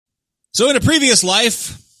So in a previous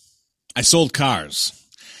life, I sold cars.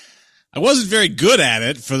 I wasn't very good at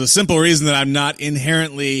it for the simple reason that I'm not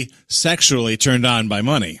inherently sexually turned on by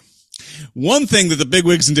money. One thing that the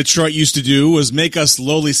bigwigs in Detroit used to do was make us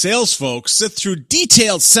lowly sales folks sit through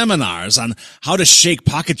detailed seminars on how to shake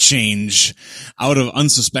pocket change out of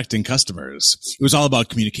unsuspecting customers. It was all about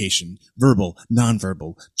communication, verbal,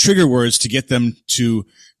 nonverbal, trigger words to get them to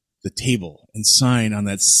the table and sign on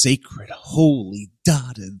that sacred, holy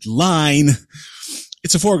dotted line.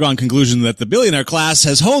 It's a foregone conclusion that the billionaire class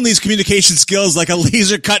has honed these communication skills like a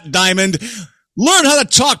laser-cut diamond. Learn how to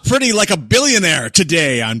talk pretty like a billionaire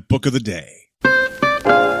today on Book of the Day.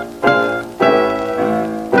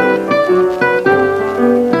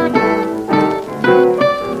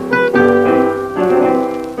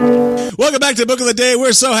 Welcome back to Book of the Day.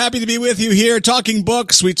 We're so happy to be with you here talking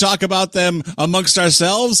books. We talk about them amongst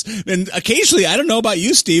ourselves. And occasionally, I don't know about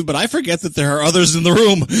you, Steve, but I forget that there are others in the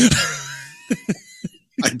room.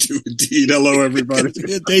 I do indeed. Hello, everybody.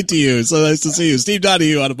 Good day to you. So nice to see you. Steve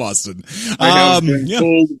Donahue out of Boston. I have been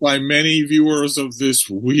told by many viewers of this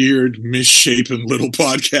weird, misshapen little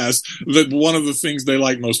podcast that one of the things they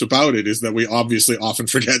like most about it is that we obviously often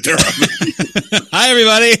forget there are. Hi,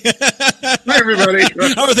 everybody. Hi, everybody.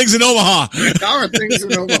 How are things in Omaha? How are things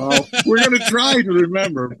in Omaha? We're going to try to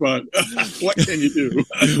remember, but what can you do?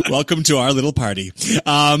 Welcome to our little party.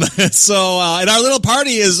 And our little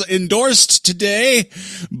party is endorsed today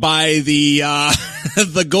by the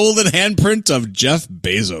the golden handprint of Jeff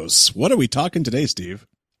Bezos. What are we talking today, Steve?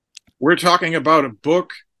 We're talking about a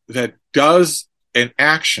book that does an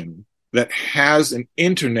action that has an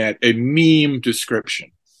internet, a meme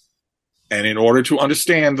description. And in order to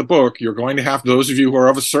understand the book, you're going to have, those of you who are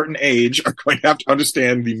of a certain age are going to have to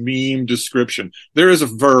understand the meme description. There is a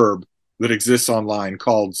verb that exists online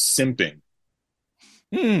called simping.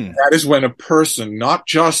 That is when a person not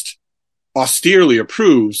just austerely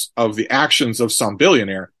approves of the actions of some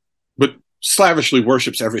billionaire, but slavishly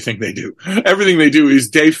worships everything they do. Everything they do is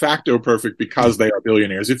de facto perfect because they are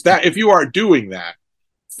billionaires. If you are doing that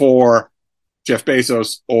for Jeff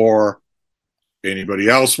Bezos or anybody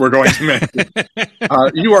else we're going to mention,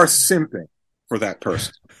 you are simping for that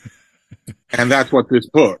person. And that's what this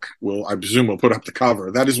book will, I presume, will put up the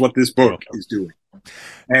cover. That is what this book is doing.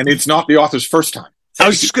 And it's not the author's first time. I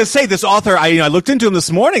was just going to say, this author, I looked into him this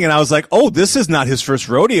morning and I was like, oh, this is not his first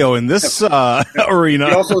rodeo in this arena.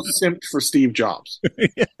 He also simped for Steve Jobs.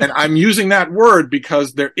 Yeah. And I'm using that word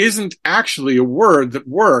because there isn't actually a word that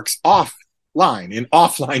works offline, in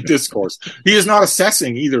offline discourse. He is not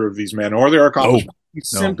assessing either of these men or their accomplishments. He's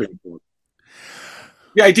simping for them.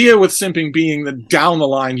 The idea with simping being that down the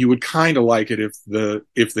line you would kind of like it if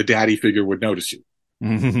the daddy figure would notice you.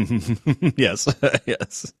 Yes.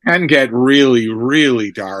 Yes. Can get really,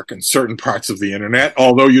 really dark in certain parts of the internet,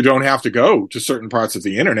 although you don't have to go to certain parts of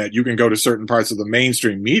the internet. You can go to certain parts of the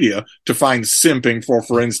mainstream media to find simping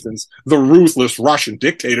for instance, the ruthless Russian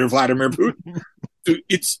dictator, Vladimir Putin.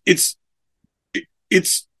 It's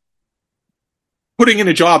putting in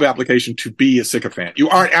a job application to be a sycophant. You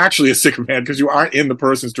aren't actually a sycophant because you aren't in the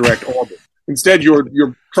person's direct orbit. Instead, you're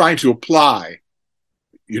trying to apply,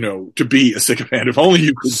 to be a sycophant. If only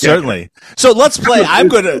you could. Certainly. So let's play. I'm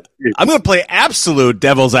going to play absolute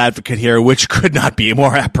devil's advocate here, which could not be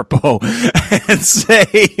more apropos, and say,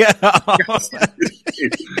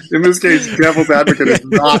 in this case, devil's advocate is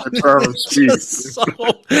not a term of speech.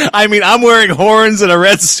 I'm wearing horns and a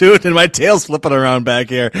red suit and my tail's flipping around back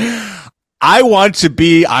here. I want to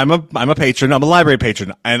be, I'm a patron, I'm a library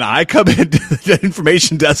patron, and I come into the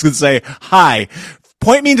information desk and say, hi,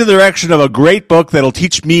 point me in the direction of a great book that'll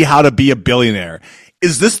teach me how to be a billionaire.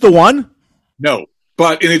 Is this the one? No,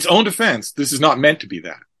 but in its own defense, this is not meant to be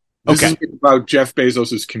that. This is about Jeff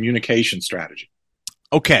Bezos' communication strategy.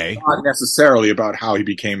 Okay. Not necessarily about how he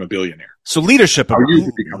became a billionaire. So leadership. How you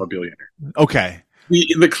can become a billionaire. Okay.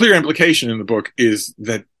 The clear implication in the book is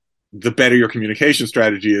that the better your communication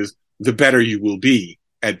strategy is, the better you will be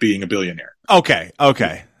at being a billionaire. Okay.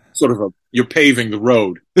 Sort of you're paving the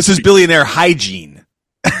road. This is billionaire hygiene.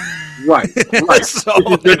 Right. So,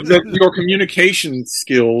 your communication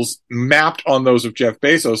skills mapped on those of Jeff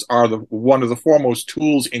Bezos are one of the foremost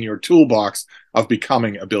tools in your toolbox of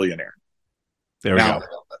becoming a billionaire. There we go.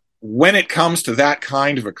 When it comes to that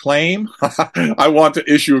kind of a claim, I want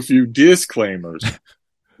to issue a few disclaimers.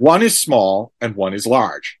 One is small and one is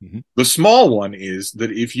large. Mm-hmm. The small one is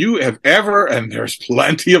that if you have ever, and there's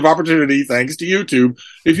plenty of opportunity thanks to YouTube,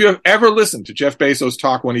 if you have ever listened to Jeff Bezos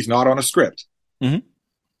talk when he's not on a script,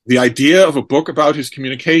 the idea of a book about his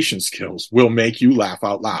communication skills will make you laugh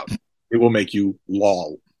out loud. It will make you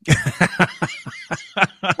lol.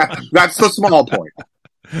 That's the small point.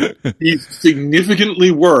 He's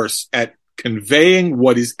significantly worse at conveying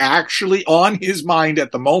what is actually on his mind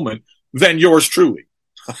at the moment than yours truly.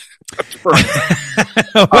 That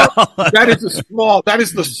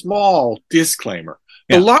is the small disclaimer.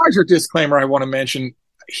 The larger disclaimer I want to mention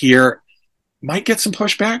here might get some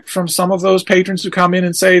pushback from some of those patrons who come in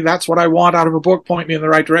and say, that's what I want out of a book, point me in the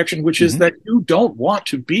right direction, which is that you don't want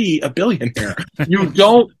to be a billionaire. You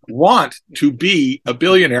don't want to be a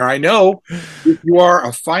billionaire. I know if you are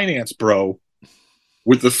a finance bro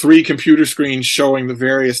with the 3 computer screens showing the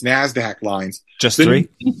various NASDAQ lines. Just 3?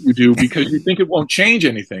 You do because you think it won't change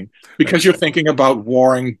anything, because you're thinking about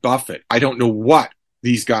Warren Buffett. I don't know what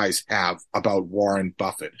these guys have about Warren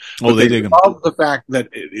Buffett. Oh, they dig him. Love the fact that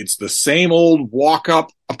it's the same old walk-up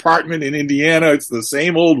apartment in Indiana. It's the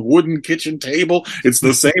same old wooden kitchen table. It's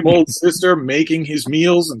the same old sister making his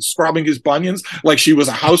meals and scrubbing his bunions like she was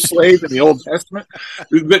a house slave in the Old Testament.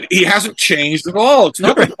 But he hasn't changed at all. It's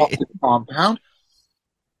not like a compound.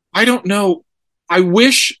 I don't know. I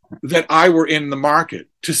wish that I were in the market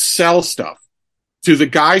to sell stuff to the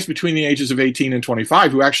guys between the ages of 18 and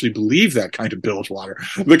 25 who actually believe that kind of Bilgewater,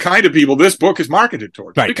 the kind of people this book is marketed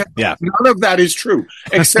towards. Right. Because yeah. none of that is true,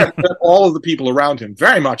 except that all of the people around him,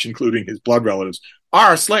 very much including his blood relatives,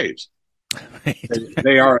 are slaves. Right.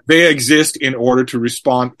 They exist in order to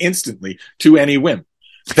respond instantly to any whim.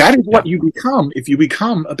 That is what you become if you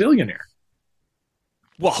become a billionaire.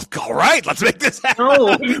 Well, all right, let's make this happen.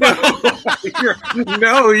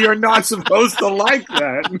 No, you're not supposed to like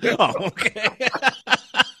that. Oh, okay.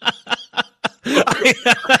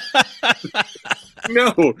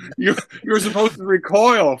 No, you're supposed to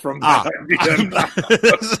recoil from that idea.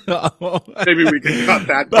 Maybe we can cut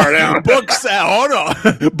that part out.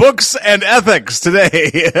 Books and ethics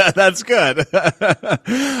today. That's good.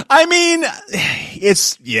 I mean,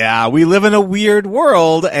 we live in a weird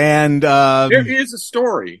world, and there is a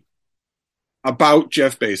story about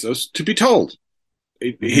Jeff Bezos to be told.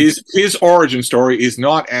 His origin story is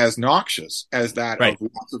not as noxious as that of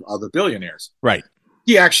lots of other billionaires. Right.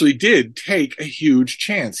 He actually did take a huge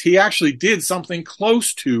chance. He actually did something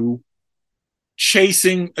close to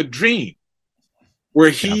chasing a dream,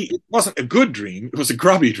 where it wasn't a good dream. It was a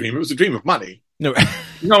grubby dream. It was a dream of money. No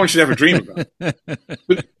one should ever dream about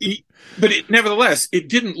it. Nevertheless, it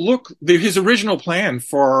didn't look, his original plan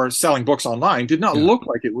for selling books online did not look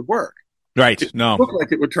like it would work. Right. It looked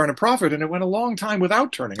like it would turn a profit, and it went a long time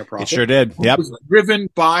without turning a profit. It sure did. Yep. It was driven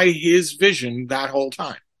by his vision that whole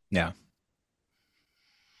time. Yeah.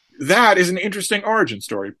 That is an interesting origin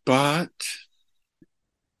story, but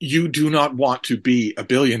you do not want to be a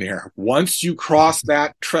billionaire. Once you cross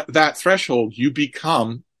that threshold, you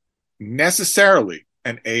become necessarily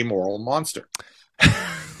an amoral monster.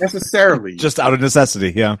 Necessarily. Just out of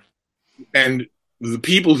necessity, yeah. And the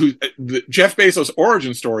people the Jeff Bezos'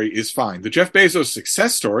 origin story is fine. The Jeff Bezos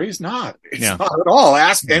success story is not. It's not at all.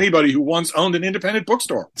 Ask anybody who once owned an independent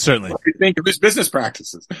bookstore. Certainly. What they think of his business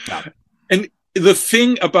practices. Yeah. And the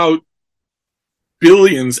thing about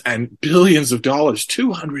billions and billions of dollars,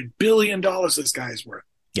 $200 billion this guy's worth.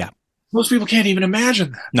 Yeah. Most people can't even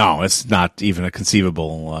imagine that. No, it's not even a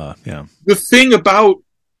conceivable, The thing about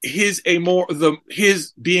his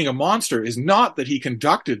being a monster is not that he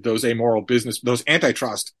conducted those those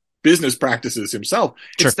antitrust business practices himself.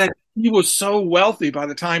 Sure. It's that he was so wealthy by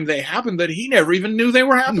the time they happened that he never even knew they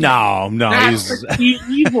were happening. No. That's the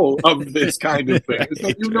evil of this kind of thing. It's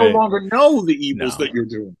that you no longer know the evils that you're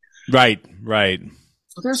doing. Right.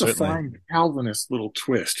 So there's a fine Calvinist little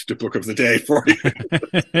twist to Book of the Day for you.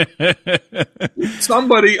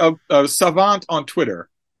 Somebody, a savant on Twitter,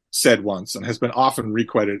 said once, and has been often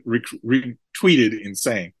retweeted in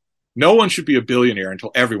saying, no one should be a billionaire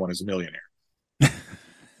until everyone is a millionaire.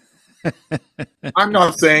 I'm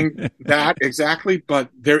not saying that exactly, but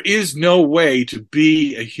there is no way to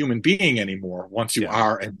be a human being anymore once you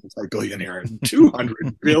are a multi-billionaire.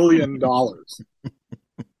 $200 billion.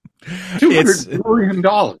 $200 billion.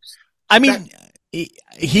 I mean,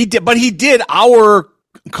 he did our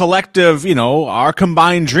collective, our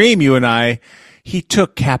combined dream, you and I. He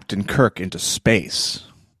took Captain Kirk into space.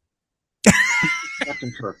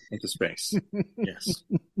 Captain Kirk into space. Yes.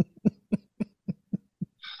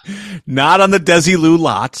 Not on the Desilu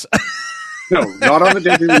lot. No, not on the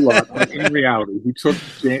Desilu lot. But in reality, he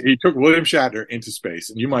took William Shatner into space.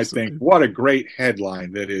 And you might think, what a great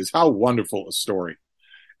headline that is. How wonderful a story.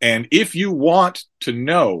 And if you want to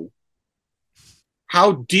know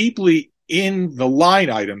how deeply in the line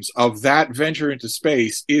items of that venture into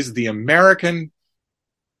space is the American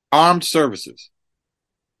Armed Services,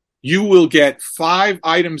 you will get 5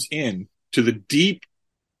 items in to the deep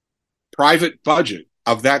private budget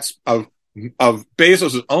of of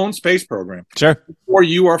Bezos' own space program Sure. before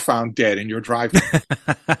you are found dead in your driveway.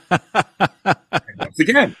 Once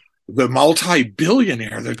again, the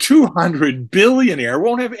multi-billionaire, the 200 billionaire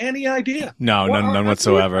won't have any idea. No, none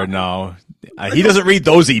whatsoever. No. He doesn't read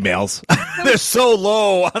those emails. They're so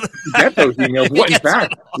low. Get those emails. What, in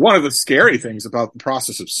fact, one of the scary things about the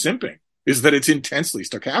process of simping is that it's intensely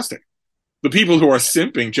stochastic. The people who are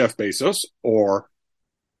simping Jeff Bezos or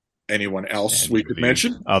anyone else we could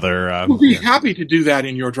mention other will be happy to do that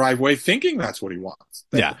in your driveway, thinking that's what he wants.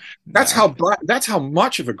 That's how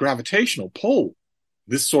much of a gravitational pull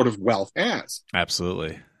this sort of wealth has.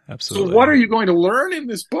 Absolutely. So what are you going to learn in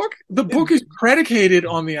this book? The book is predicated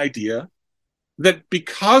on the idea that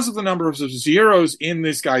because of the number of zeros in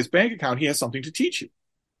this guy's bank account, he has something to teach you.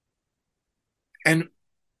 And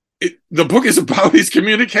the book is about his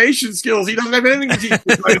communication skills. He doesn't have anything to teach you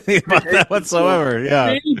about that whatsoever.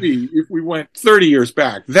 Yeah. Maybe if we went 30 years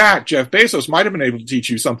back, that Jeff Bezos might have been able to teach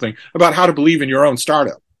you something about how to believe in your own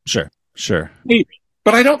startup. Sure. Maybe.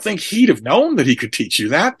 But I don't think he'd have known that he could teach you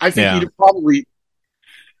that. I think he'd have probably...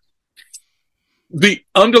 The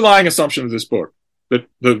underlying assumption of this book, that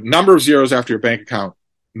the number of zeros after your bank account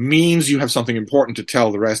means you have something important to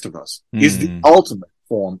tell the rest of us, is the ultimate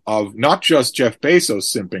form of not just Jeff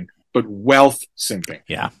Bezos simping, but wealth simping.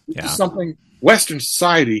 Yeah. Which is something Western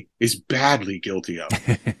society is badly guilty of.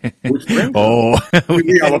 Which brings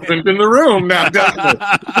the elephant in the room now, doesn't it?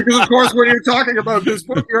 Because, of course, when you're talking about this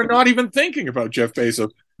book, you're not even thinking about Jeff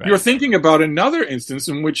Bezos. Right. You're thinking about another instance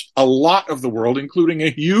in which a lot of the world, including a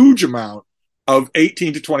huge amount of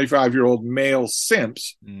 18 to 25-year-old male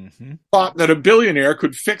simps, thought that a billionaire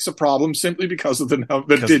could fix a problem simply because of the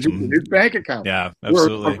digits in his bank account. Yeah,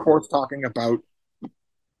 absolutely. We're, of course, talking about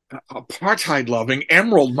apartheid-loving,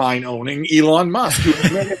 emerald mine-owning Elon Musk, who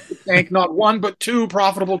has managed to tank not one but two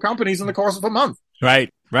profitable companies in the course of a month.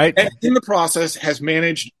 Right. And in the process has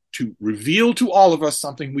managed to reveal to all of us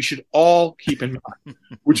something we should all keep in mind,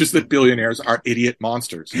 which is that billionaires are idiot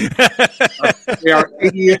monsters. They are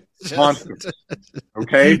idiot monsters.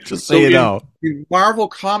 Okay? Just so you know. In Marvel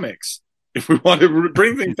Comics, if we want to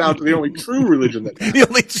bring things down to the only true religion that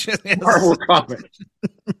Marvel Comics,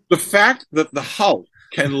 the fact that the Hulk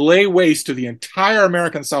can lay waste to the entire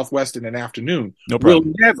American Southwest in an afternoon will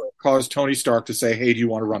never cause Tony Stark to say, hey, do you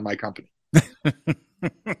want to run my company?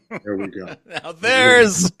 There we go. Now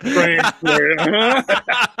there's...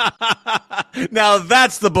 Now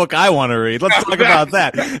that's the book I want to read. Let's talk about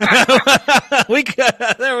that.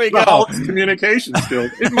 There we go. Hulk's communication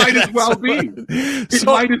skills. It might as well be. It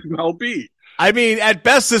might as well be. I mean, at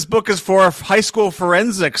best, this book is for a high school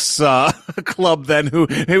forensics club then who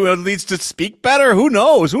needs to speak better. Who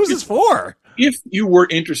knows? Who is this for? If you were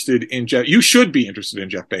interested in Jeff, you should be interested in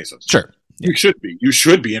Jeff Bezos. Sure. You should be. You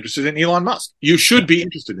should be interested in Elon Musk. You should be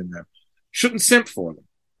interested in them. Shouldn't simp for them.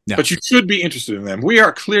 Yeah. But you should be interested in them. We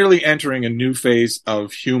are clearly entering a new phase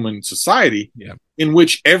of human society in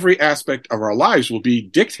which every aspect of our lives will be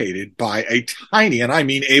dictated by a tiny, and I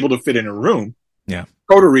mean able to fit in a room,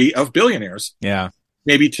 coterie of billionaires. Yeah.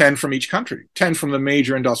 Maybe 10 from each country, 10 from the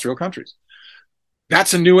major industrial countries.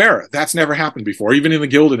 That's a new era. That's never happened before. Even in the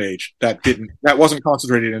Gilded Age, that wasn't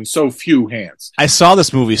concentrated in so few hands. I saw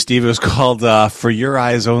this movie, Steve. It was called For Your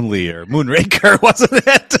Eyes Only, or Moonraker, wasn't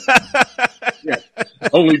it? Yeah.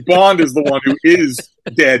 Only Bond is the one who is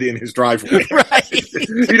dead in his driveway. Right.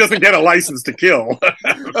 He doesn't get a license to kill.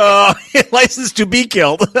 License to be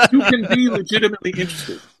killed. You can be legitimately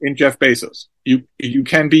interested in Jeff Bezos. You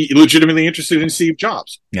can be legitimately interested in Steve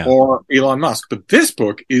Jobs or Elon Musk. But this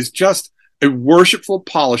book is just a worshipful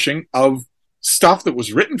polishing of stuff that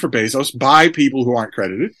was written for Bezos by people who aren't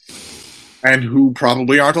credited and who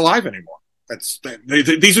probably aren't alive anymore.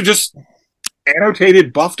 These are just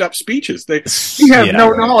annotated, buffed up speeches. We have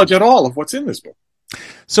no knowledge at all of what's in this book.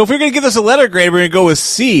 So if we're going to give this a letter grade, we're going to go with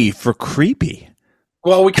C for creepy.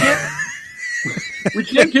 Well, we can't. We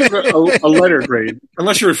can't give a letter grade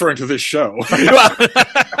unless you're referring to this show.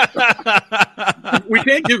 We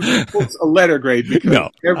can't give books a letter grade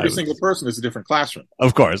because every single person is a different classroom.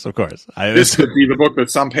 Of course. This could be the book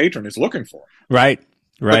that some patron is looking for. Right.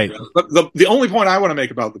 But the only point I want to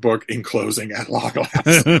make about the book in closing at long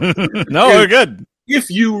last. No, we're good.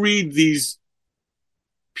 If you read these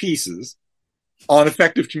pieces on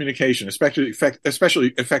effective communication, especially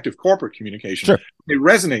effective corporate communication, they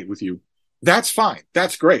resonate with you. That's fine.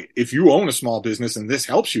 That's great. If you own a small business and this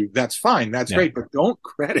helps you, that's fine. That's great. But don't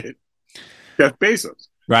credit Jeff Bezos.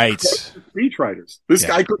 Right. Speechwriters. This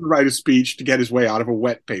guy couldn't write a speech to get his way out of a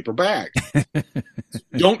wet paper bag.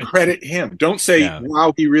 Don't credit him. Don't say,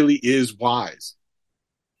 wow, he really is wise.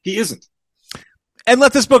 He isn't. And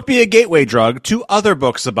let this book be a gateway drug to other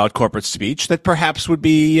books about corporate speech that perhaps would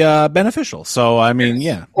be beneficial. So, I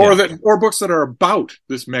mean, or books that are about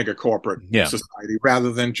this mega corporate Yeah. society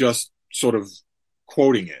rather than just sort of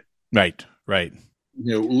quoting it. Right. An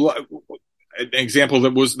example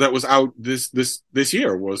that was out this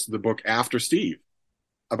year was the book After Steve,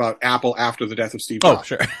 about Apple after the death of Steve Jobs. Oh,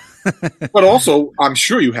 sure. But also, I'm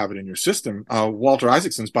sure you have it in your system, Walter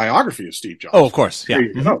Isaacson's biography of Steve Jobs. Oh, of course. Yeah. There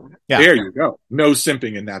you go. Yeah. There you go. No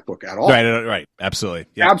simping in that book at all. Right. Absolutely.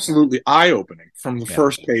 Yeah. Absolutely eye-opening from the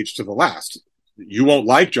first page to the last. You won't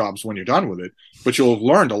like Jobs when you're done with it, but you'll have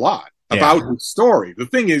learned a lot about his story. The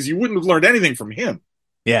thing is, you wouldn't have learned anything from him.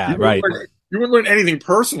 Yeah, You wouldn't learn anything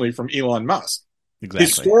personally from Elon Musk. Exactly.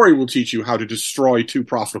 His story will teach you how to destroy 2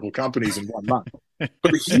 profitable companies in 1 month.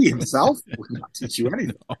 But he himself would not teach you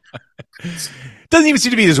anything. Doesn't even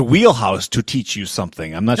seem to be his wheelhouse to teach you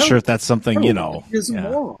something. I'm not sure if that's something, He is a Yeah.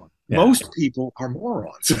 moron. Yeah. Most people are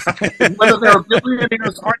morons, whether they're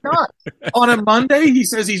billionaires or not. On a Monday, he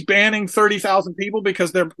says he's banning 30,000 people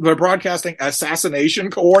because they're broadcasting assassination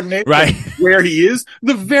coordinates Right. where he is.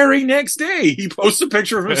 The very next day, he posts a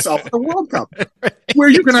picture of himself at the World Cup, where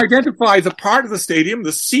you can identify the part of the stadium,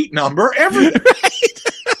 the seat number, everything.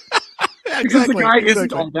 Because the guy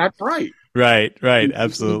isn't all that bright. Right.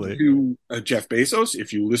 Absolutely. To Jeff Bezos,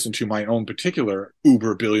 if you listen to my own particular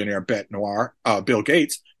Uber billionaire bête noir, Bill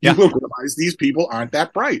Gates, you will realize these people aren't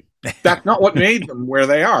that bright. That's not what made them where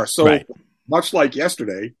they are. So much like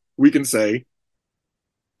yesterday, we can say,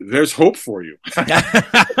 there's hope for you.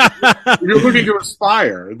 If you're looking to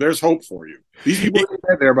aspire, there's hope for you. These people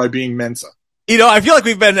get there by being Mensa. I feel like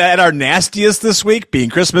we've been at our nastiest this week, being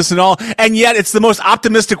Christmas and all, and yet it's the most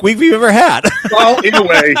optimistic week we've ever had. Well, in a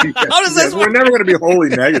way, How does this we're never going to be wholly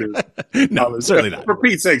negative. No, certainly not. For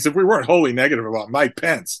Pete's sakes, if we weren't wholly negative about Mike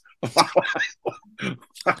Pence,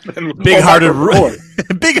 Big-hearted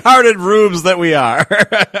rubes that we are.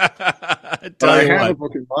 I have a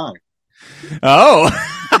book in mind. Oh.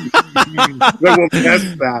 That will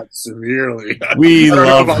test that severely. We I don't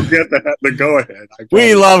love know if I'll get the go ahead.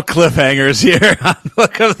 We love cliffhangers here on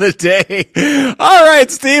Book of the Day. All right,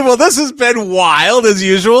 Steve. Well, this has been wild as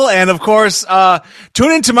usual. And of course,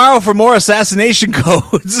 tune in tomorrow for more assassination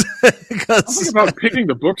codes. Something about picking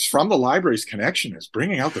the books from the library's connection is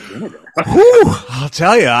bringing out the vinegar. Whew, I'll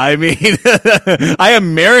tell you. I mean, I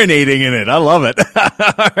am marinating in it. I love it.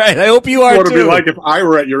 All right. I hope you are What too. it would be like if I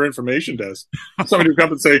were at your information desk. Somebody would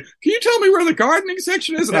come and say, "Can you tell me where the gardening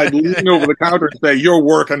section is?" And I'd lean over the counter and say, "You're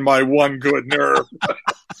working my one good nerve."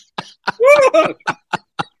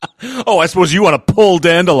 Oh, I suppose you want to pull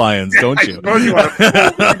dandelions, don't you? I suppose you want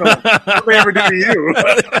to. What do they ever do to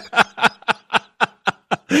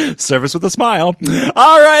you? Service with a smile.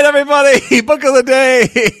 All right, everybody. Book of the Day.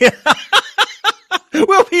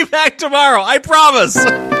 We'll be back tomorrow. I promise.